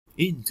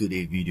In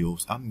today's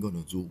videos, I'm going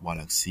to do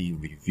Walaxy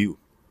review.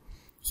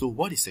 So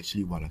what is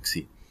actually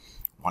Walaxy?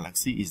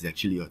 Walaxy is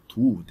actually a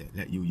tool that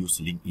let you use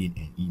LinkedIn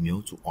and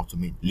email to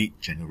automate lead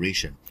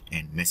generation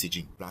and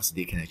messaging. Plus,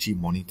 they can actually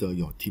monitor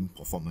your team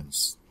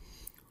performance.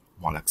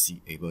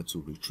 Walaxy able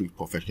to retrieve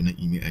professional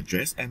email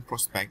address and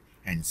prospect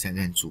and send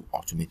them to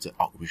automated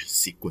outreach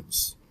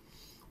sequence.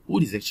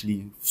 What is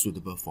actually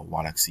suitable for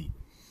Walaxy?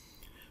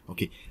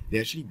 Okay,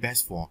 they're actually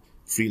best for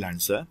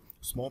freelancer,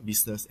 small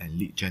business and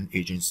lead gen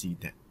agency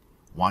that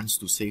wants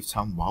to save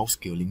time while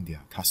scaling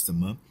their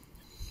customer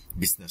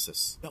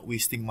businesses. Without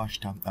wasting much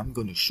time, I'm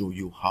going to show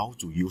you how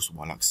to use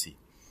Walaxy.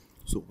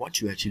 So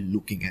what you're actually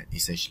looking at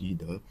is actually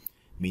the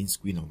main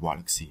screen of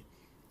Walaxy.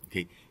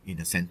 Okay, in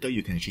the center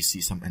you can actually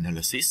see some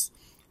analysis,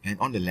 and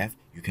on the left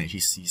you can actually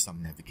see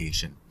some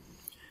navigation.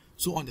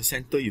 So on the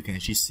center you can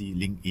actually see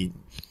LinkedIn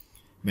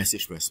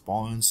message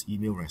response,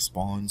 email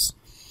response,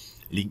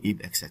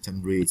 LinkedIn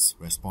acceptance rates,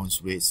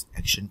 response rates,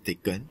 action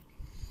taken,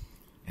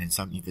 and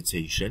some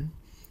invitation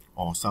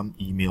or some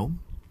email,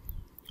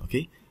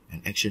 okay,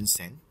 and action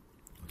sent.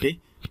 Okay,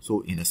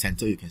 so in the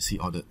center you can see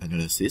all the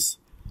analysis,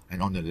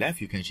 and on the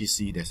left you can actually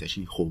see there's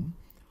actually home,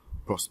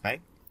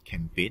 prospect,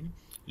 campaign,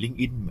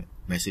 LinkedIn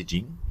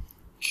messaging,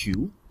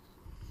 queue.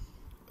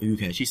 You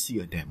can actually see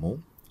a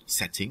demo,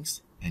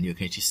 settings, and you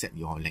can actually set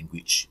your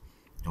language.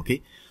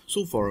 Okay,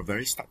 so for a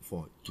very start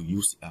to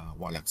use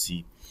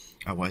Walaxy,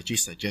 I will actually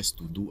suggest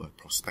to do a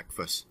prospect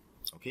first.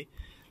 Okay,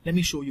 let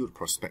me show you the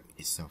prospect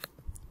itself.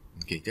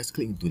 Okay, just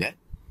click into that,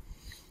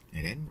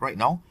 and then right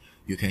now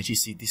you can actually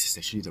see this is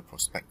actually the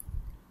prospect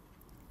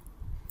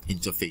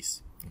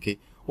interface. Okay,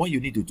 what you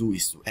need to do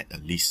is to add a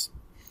list.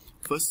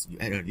 First, you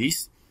add a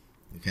list.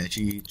 You can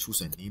actually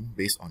choose a name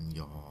based on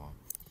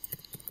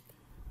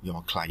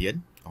your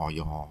client or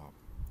your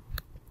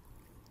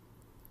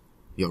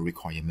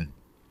requirement.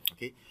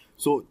 Okay,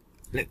 so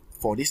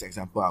for this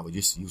example, I will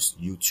just use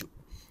YouTube.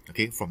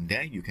 Okay, from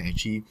there you can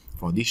actually,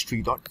 from these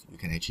three dots, you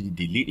can actually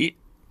delete it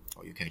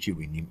or you can actually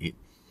rename it.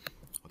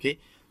 Okay,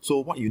 so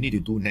what you need to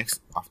do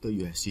next after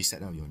you actually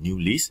set up your new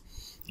list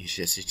is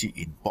actually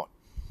import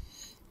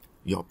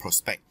your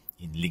prospect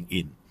in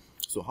LinkedIn.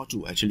 So how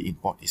to actually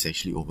import is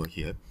actually over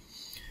here.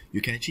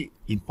 You can actually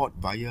import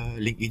via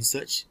LinkedIn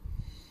search,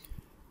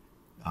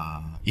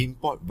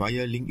 import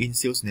via LinkedIn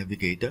Sales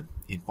Navigator,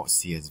 import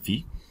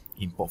CSV,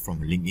 import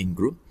from a LinkedIn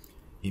group,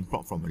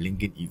 import from a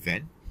LinkedIn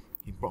event,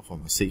 import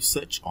from a safe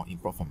search, or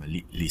import from a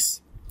lead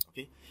list.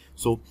 Okay,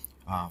 so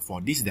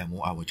for this demo,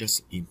 I will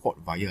just import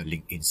via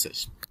LinkedIn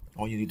search.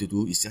 All you need to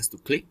do is just to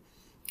click,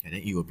 and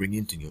then it will bring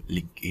you to your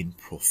LinkedIn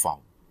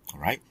profile. All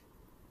right.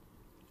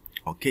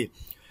 Okay.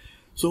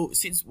 So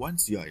since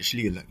once you are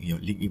actually in your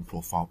LinkedIn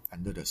profile,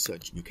 under the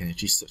search, you can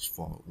actually search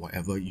for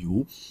whatever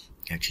you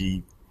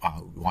actually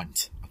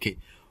want. Okay.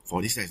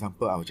 For this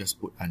example, I will just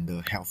put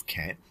under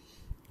healthcare.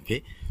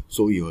 Okay.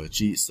 So you will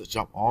actually search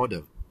up all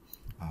the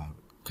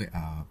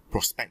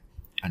prospect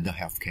under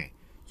healthcare.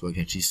 So you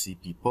can actually see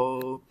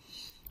people.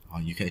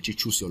 You can actually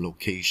choose your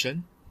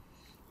location.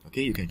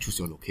 Okay, you can choose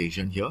your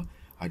location here,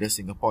 either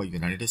Singapore or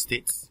United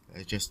States.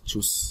 I just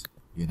choose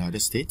United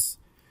States.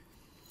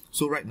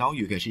 So right now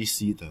you can actually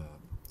see the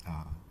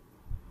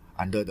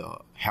under the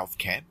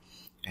healthcare,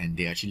 and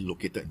they are actually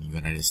located in the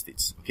United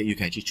States. Okay, you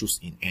can actually choose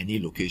in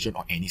any location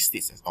or any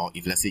states, or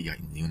if let's say you're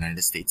in the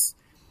United States.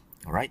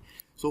 All right.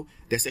 So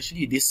there's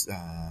actually this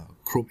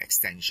Chrome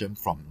extension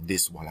from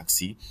this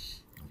Walaxy.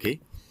 Okay,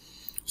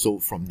 so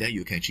from there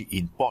you can actually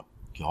import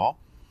your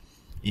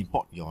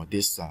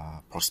this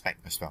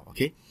prospect as well.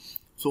 Okay,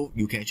 so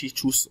you can actually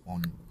choose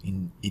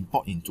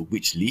import into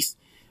which list.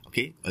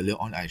 Okay, earlier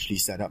on I actually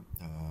set up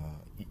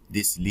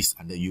this list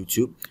under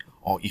YouTube,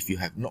 or if you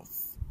have not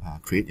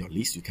create your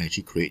list, you can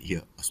actually create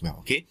here as well.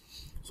 Okay,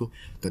 so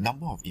the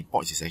number of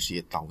imports is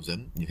actually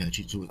 1,000. You can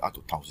actually choose up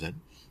to 1,000.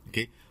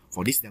 Okay,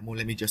 for this demo,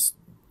 let me just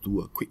do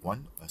a quick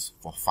one as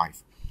for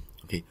 5.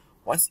 Okay,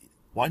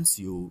 once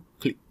you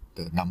click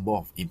the number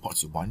of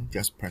imports you want,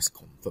 just press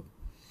confirm.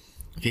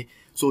 Okay,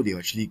 so they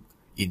actually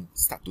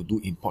start to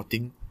do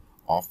importing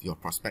of your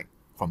prospect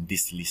from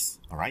this list.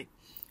 All right,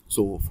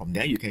 so from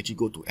there you can actually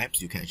go to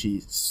apps. You can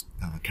actually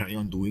carry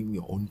on doing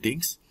your own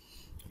things.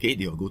 Okay,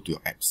 they will go to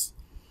your apps.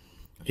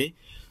 Okay,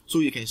 so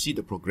you can see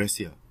the progress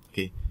here.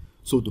 Okay,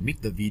 so to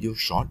make the video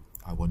short,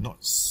 I will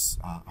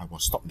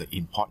stop the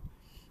import.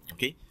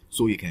 Okay,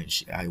 so you can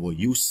I will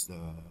use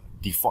the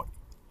default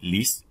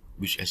list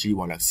which actually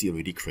Walaxy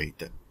already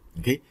created.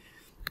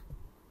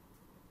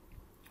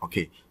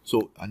 Okay,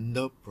 so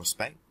under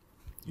prospect,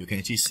 you can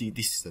actually see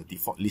this is the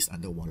default list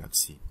under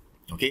Walaxy.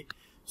 Okay,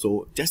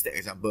 so just the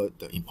example,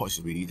 the import is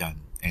already done,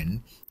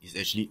 and it's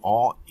actually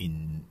all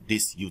in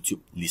this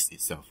YouTube list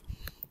itself.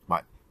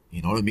 But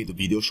in order to make the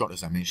video short,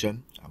 as I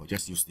mentioned, I will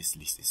just use this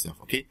list itself.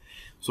 Okay,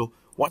 so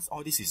once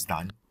all this is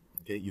done,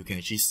 okay, you can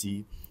actually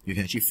see, you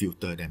can actually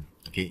filter them.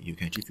 Okay, you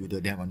can actually filter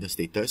them under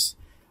status,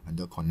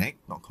 under connect,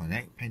 not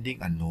connect, pending,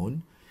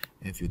 unknown,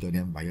 and filter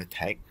them via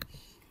tag.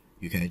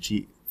 You can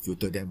actually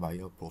filter them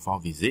via profile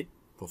visit,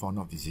 profile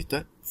not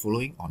visited,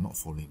 following or not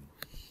following.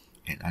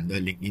 And under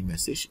LinkedIn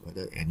message,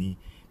 whether any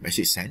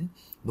message sent,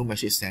 no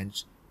message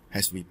sent,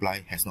 has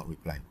replied, has not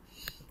replied.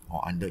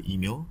 Or under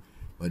email,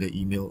 whether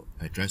email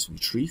address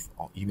retrieved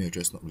or email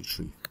address not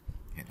retrieved.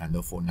 And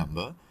under phone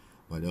number,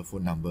 whether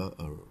phone number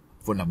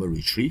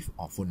retrieved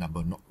or phone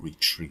number not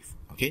retrieved.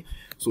 Okay,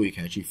 so you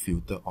can actually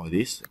filter all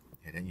this,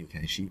 and then you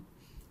can actually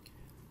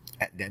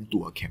add them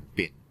to a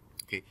campaign.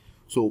 Okay,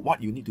 so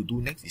what you need to do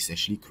next is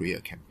actually create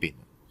a campaign.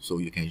 So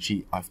you can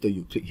actually, after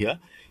you click here,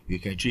 you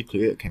can actually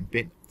create a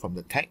campaign from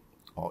the tag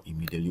or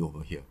immediately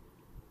over here.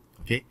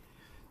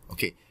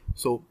 Okay,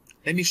 so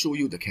let me show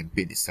you the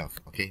campaign itself.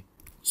 Okay,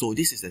 so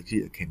this is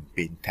actually a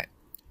campaign tag.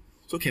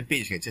 So campaign,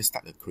 you can just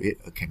create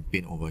a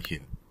campaign over here.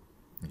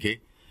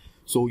 Okay,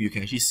 so you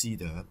can actually see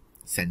the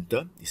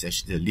center is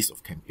actually the list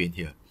of campaign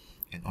here,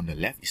 and on the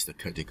left is the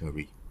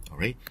category. All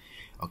right.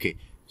 Okay,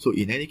 so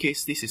in any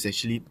case, this is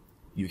actually,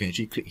 you can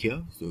actually click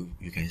here, so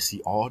you can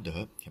see all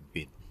the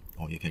campaign,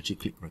 or you can actually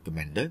click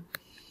recommended,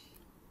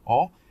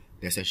 or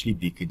there's actually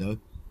beginner,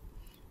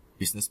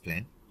 business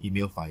plan,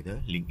 email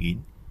finder,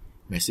 LinkedIn,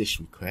 message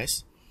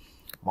request,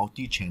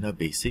 multi-channel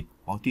basic,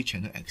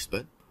 multi-channel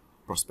expert,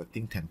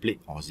 prospecting template,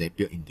 or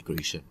Zapier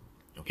integration.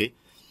 Okay,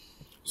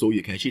 so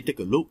you can actually take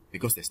a look,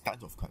 because there's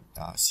tons of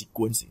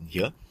sequence in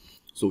here.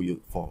 So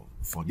you for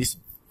this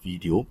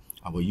video,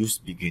 I will use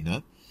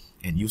beginner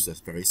and use a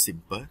very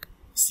simple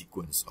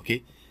sequence.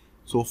 Okay,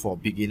 so for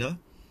beginner,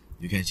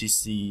 you can actually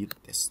see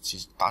there's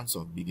just tons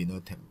of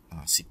beginner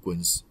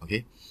sequence.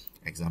 Okay,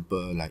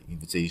 example like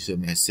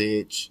invitation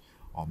message,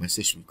 or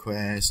message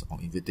request, or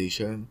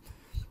invitation.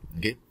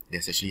 Okay,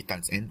 there's actually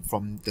tons, and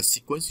from the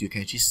sequence you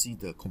can actually see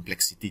the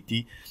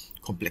complexity.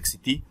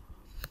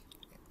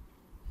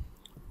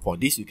 For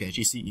this, you can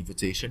actually see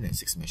invitation and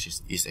 6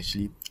 messages is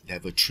actually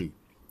level 3.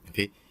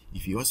 Okay,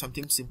 if you want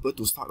something simple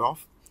to start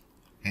off,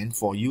 and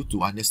for you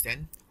to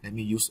understand, let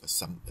me use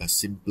a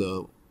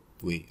simpler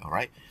way. All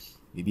right,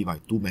 maybe by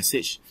 2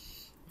 message.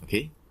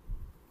 Okay,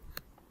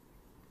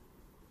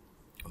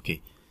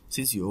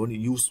 since you only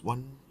use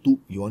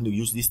you want to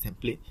use this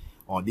template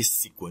or this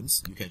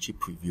sequence, you can actually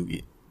preview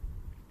it.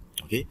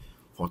 Okay,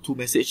 for 2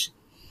 message,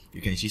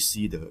 you can actually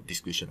see the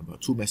description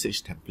about 2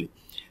 message template.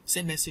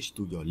 Send message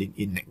to your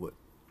LinkedIn network.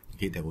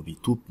 Okay, there will be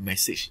 2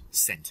 message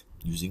sent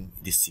using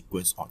this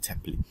sequence or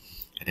template,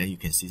 and then you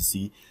can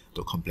see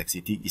the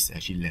complexity is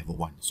actually level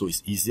 1, so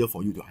it's easier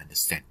for you to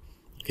understand.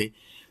 Okay,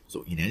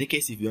 so in any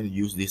case, if you want to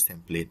use this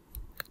template,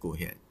 go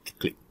ahead and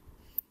click.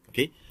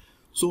 Okay,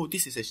 so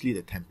this is actually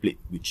the template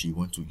which you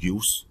want to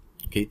use.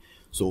 Okay,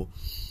 so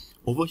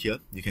over here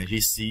you can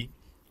actually see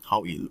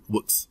how it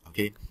works.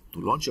 Okay, to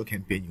launch your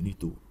campaign, you need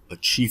to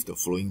achieve the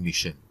following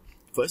mission.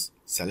 First,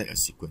 select a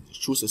sequence.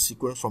 Choose a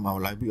sequence from our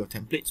library of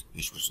templates,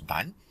 which was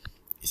done.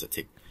 It's a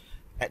tick.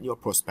 Add your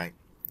prospect.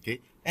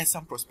 Okay, add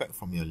some prospect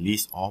from your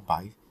list or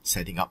by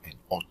setting up an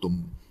auto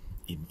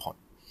import.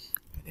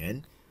 And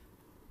then,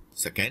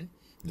 second,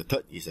 the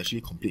third is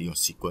actually complete your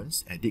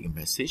sequence, adding a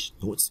message,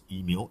 notes,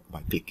 email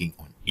by clicking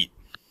on it.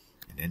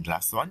 And then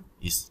last one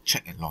is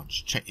check and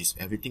launch. Check if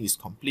everything is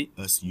complete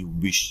as you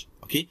wish.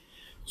 Okay,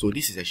 so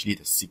this is actually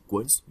the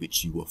sequence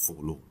which you will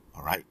follow.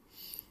 All right.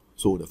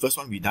 So the first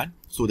one we done.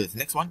 So the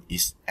next one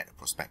is add a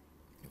prospect.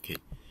 Okay,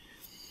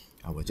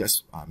 I will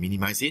just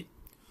minimize it.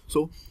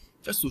 So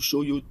just to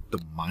show you the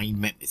mind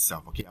map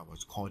itself. Okay, I will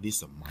call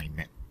this a mind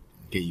map.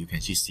 Okay, you can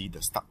actually see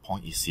the start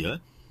point is here.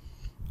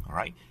 All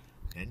right,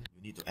 then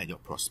you need to add your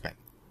prospect.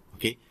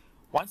 Okay,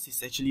 once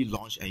it's actually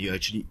launched and you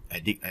actually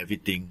edit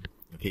everything,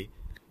 okay,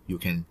 you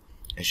can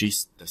actually,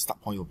 the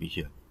start point will be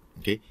here.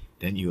 Okay,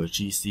 then you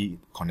actually see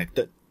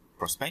connected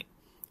prospect,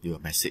 they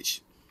will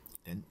message.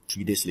 Then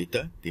 3 days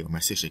later, they will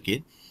message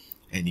again.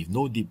 And if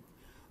no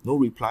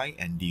reply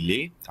and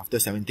delay after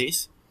 7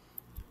 days,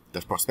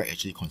 the prospect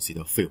actually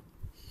consider fail.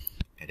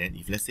 And then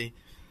if let's say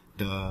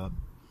the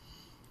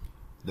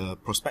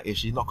prospect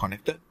actually not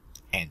connected,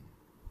 end.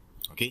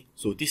 Okay,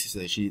 so this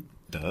is actually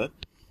the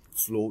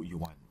flow you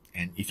want.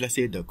 And if let's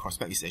say the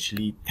prospect is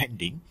actually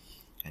pending,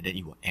 and then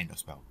it will end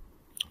as well.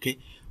 Okay,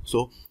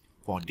 so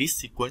for this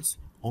sequence,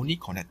 only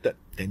connected,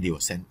 then they will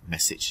send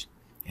message.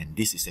 And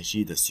this is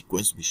actually the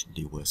sequence which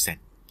they will send.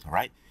 All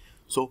right,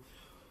 so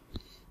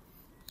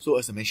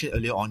as I mentioned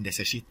earlier on, there's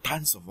actually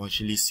tons of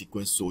actually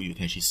sequence, so you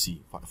can actually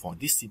see. But for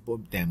this simple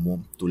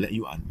demo, to let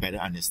you better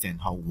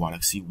understand how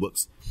Walaxy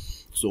works,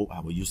 so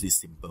I will use this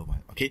simple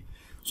one. Okay,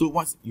 so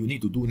what you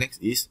need to do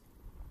next is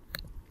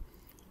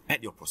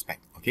add your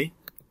prospect. Okay,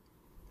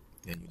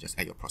 then you just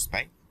add your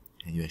prospect,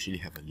 and you actually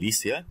have a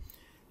list here.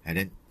 And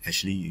then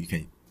actually you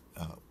can,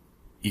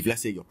 if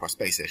let's say your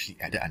prospect is actually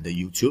added under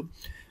YouTube,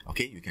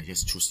 okay, you can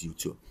just choose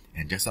YouTube.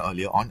 And just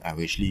earlier on, I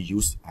will actually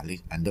use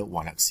under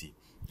Walaxy.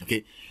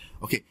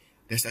 Okay,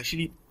 there's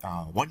actually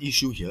one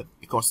issue here,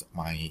 because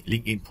my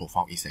LinkedIn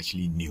profile is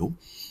actually new,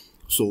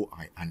 so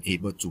I'm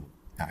unable to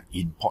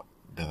import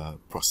the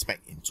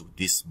prospect into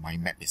this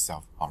mind map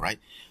itself. All right,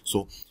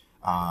 so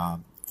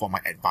for my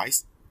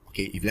advice,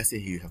 okay, if let's say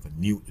you have a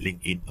new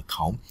LinkedIn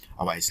account,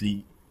 I will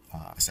actually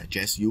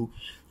suggest you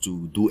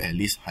to do at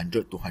least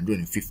 100 to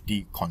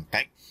 150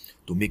 contact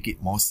to make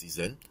it more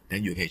seasoned.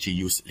 Then you can actually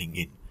use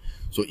LinkedIn.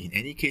 So in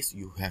any case,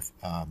 you have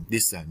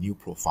this new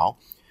profile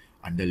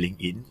under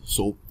LinkedIn,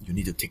 so you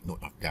need to take note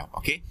of that.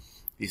 Okay,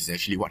 this is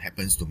actually what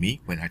happens to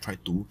me when I try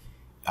to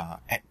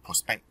add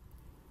prospect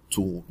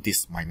to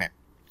this my map.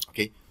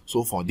 Okay,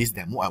 so for this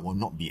demo, I will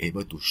not be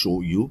able to show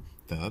you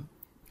the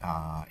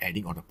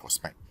adding of the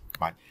prospect,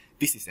 but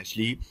this is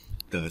actually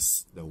the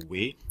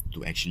way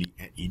to actually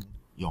add in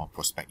your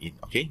prospect in.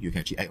 Okay, you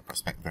can actually add your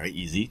prospect very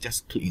easy.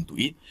 Just click into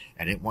it,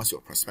 and then once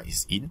your prospect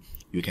is in,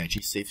 you can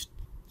actually save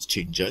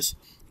changes.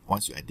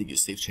 Once you edit, you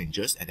save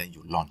changes, and then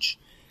you launch,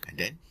 and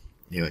then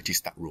they will actually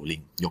start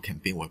rolling. Your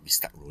campaign will be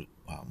start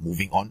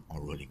moving on or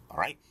rolling. All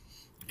right.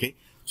 Okay.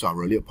 So I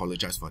really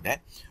apologize for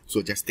that.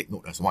 So just take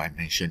note as what I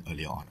mentioned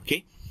earlier on.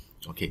 Okay.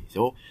 Okay.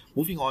 So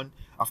moving on,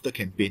 after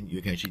campaign,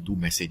 you can actually do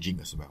messaging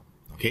as well.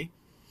 Okay.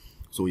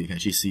 So you can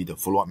actually see the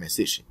follow-up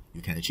message.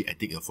 You can actually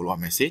edit your follow-up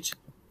message.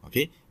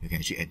 Okay. You can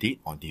actually edit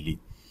or delete,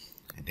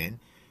 and then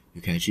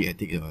you can actually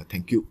edit a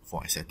thank you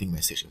for accepting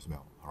message as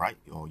well. All right.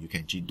 Or you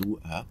can actually do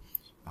a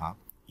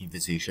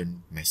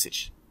invitation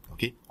message,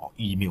 okay, or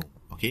email.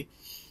 Okay,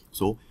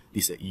 so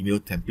this is an email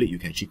template. You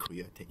can actually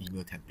create an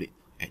email template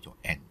at your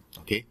end.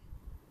 Okay,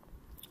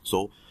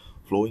 so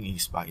following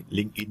is by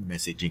LinkedIn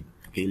messaging.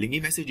 Okay,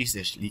 LinkedIn messaging is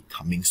actually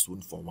coming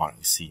soon for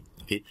Walaxxy.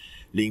 Okay,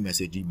 LinkedIn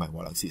messaging by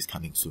Walaxxy is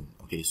coming soon.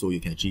 Okay, so you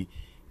can actually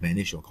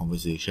manage your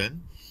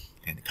conversation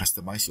and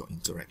customize your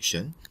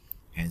interaction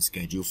and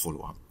schedule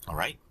follow-up. All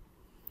right,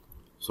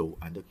 so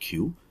under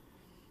Q,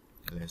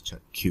 let's check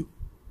Q.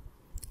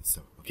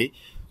 So okay,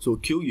 so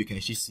Q, you can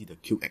actually see the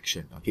Q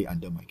action, okay,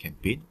 under my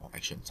campaign or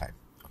action type.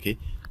 Okay,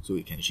 so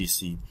you can actually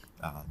see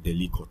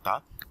daily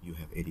quota. You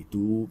have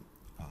 82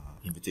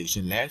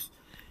 invitation left,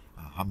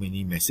 how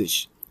many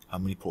message, how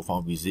many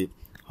profile visit,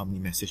 how many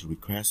message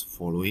requests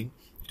following,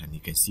 and you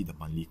can see the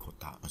monthly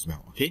quota as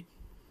well. Okay,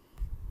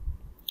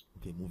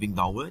 okay, moving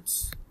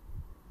downwards,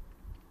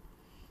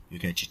 you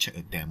can actually check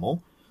a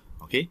demo.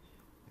 Okay,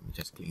 let me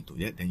just click into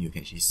that, then you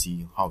can actually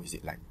see how is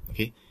it like.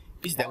 Okay,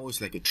 this demo is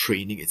like a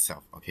training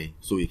itself. Okay,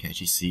 so you can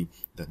actually see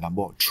the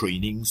number of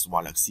trainings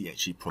Walaxxy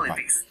actually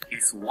provides.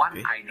 It's one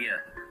idea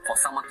for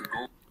someone to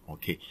go.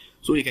 Okay,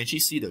 so you can actually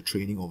see the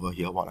training over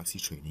here, Walaxxy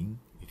Training.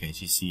 You can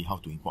actually see how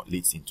to import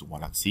leads into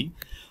Walaxxy,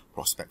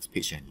 prospects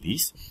page and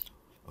list.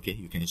 Okay,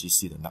 you can actually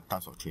see the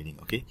types of training.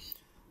 Okay,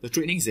 the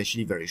training is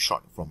actually very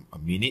short, from a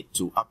minute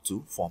to up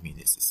to 4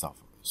 minutes itself.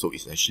 So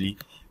it's actually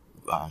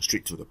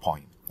straight to the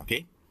point.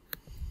 Okay.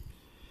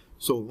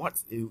 So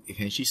what you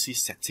can actually see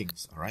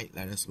settings. All right,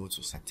 let us go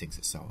to settings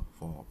itself.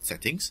 For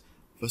settings,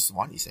 first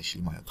one is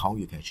actually my account.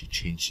 You can actually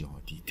change your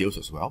details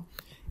as well,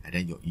 and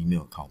then your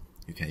email account.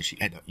 You can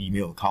actually add an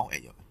email account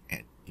at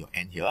your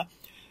end here,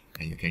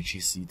 and you can actually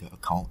see the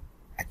account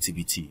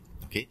activity.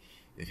 Okay,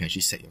 you can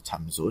actually set your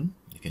time zone.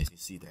 You can actually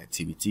see the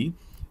activity.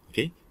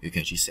 Okay, you can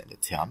actually set the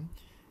time,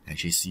 and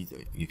actually see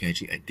you can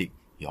actually edit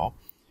your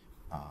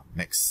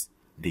max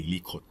daily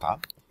quota.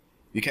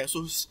 You can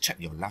also check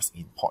your last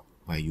import,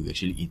 where you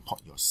actually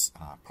import your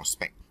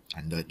prospect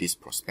under this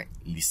prospect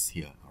list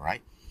here. All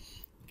right.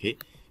 Okay.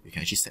 You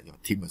can actually set your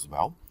team as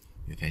well.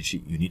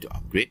 You need to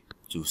upgrade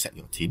to set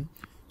your team,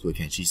 so you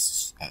can actually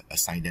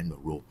assign them the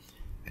role.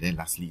 And then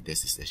lastly,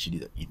 this is actually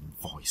the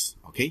invoice.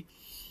 Okay.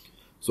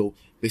 So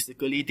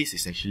basically, this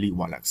is actually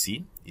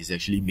Walaxxy is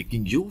actually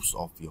making use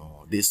of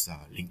this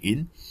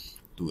LinkedIn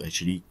to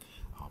actually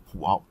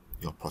pull out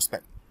your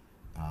prospect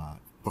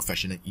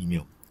professional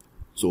email.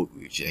 So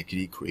which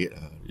actually create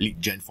a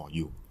lead gen for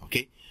you.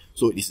 Okay,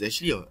 so it's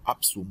actually an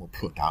upsumer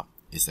product.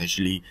 It's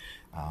actually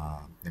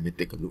let me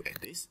take a look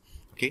at this.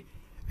 Okay,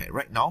 and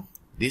right now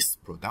this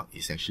product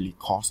is actually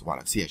cost,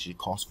 Walaxxy actually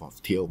cost for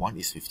tier 1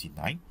 is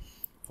 59,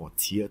 for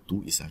tier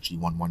 2 is actually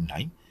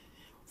 119,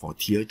 for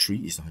tier 3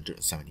 is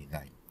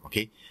 179.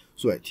 Okay,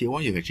 so at tier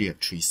 1 you actually have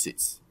 3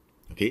 seats.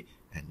 Okay,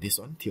 and this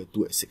one tier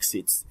 2 at 6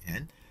 seats,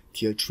 and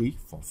tier 3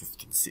 for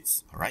 15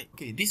 seats. All right.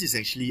 Okay, this is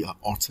actually an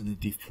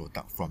alternative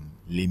product from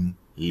Lim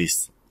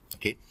List.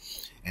 Okay,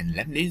 and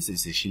Lim List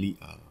is actually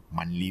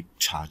monthly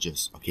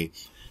charges. Okay,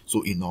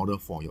 so in order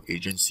for your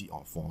agency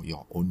or for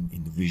your own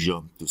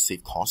individual to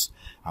save costs,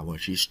 I will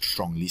actually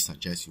strongly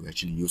suggest you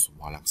actually use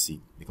Walaxxy,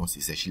 because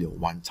it's actually a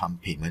one-time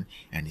payment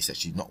and it's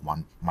actually not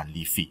one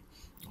monthly fee.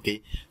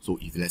 Okay, so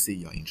if let's say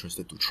you're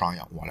interested to try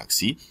out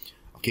Walaxxy,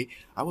 okay,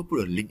 I will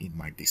put a link in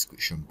my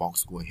description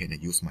box. Go ahead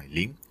and use my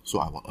link, so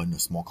I will earn a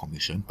small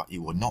commission, but it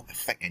will not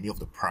affect any of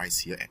the price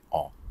here at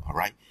all. All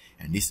right,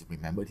 and this,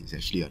 remember, this is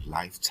actually a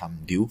lifetime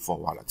deal for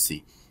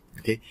Walaxxy.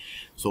 Okay,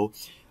 so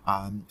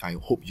I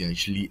hope you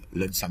actually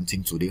learned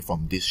something today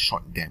from this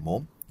short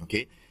demo.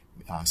 Okay,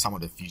 some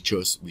of the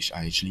features which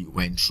I actually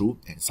went through,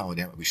 and some of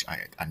them which I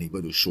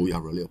unable to show you, I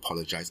really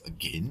apologize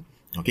again.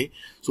 Okay,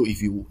 so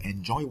if you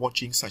enjoy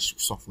watching such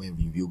software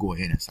review, go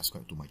ahead and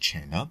subscribe to my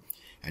channel,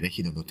 and then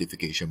hit the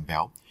notification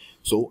bell.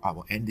 So I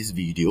will end this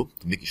video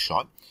to make it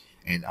short,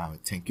 and I will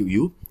thank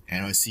you,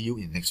 and I'll see you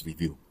in the next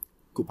review.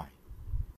 Goodbye.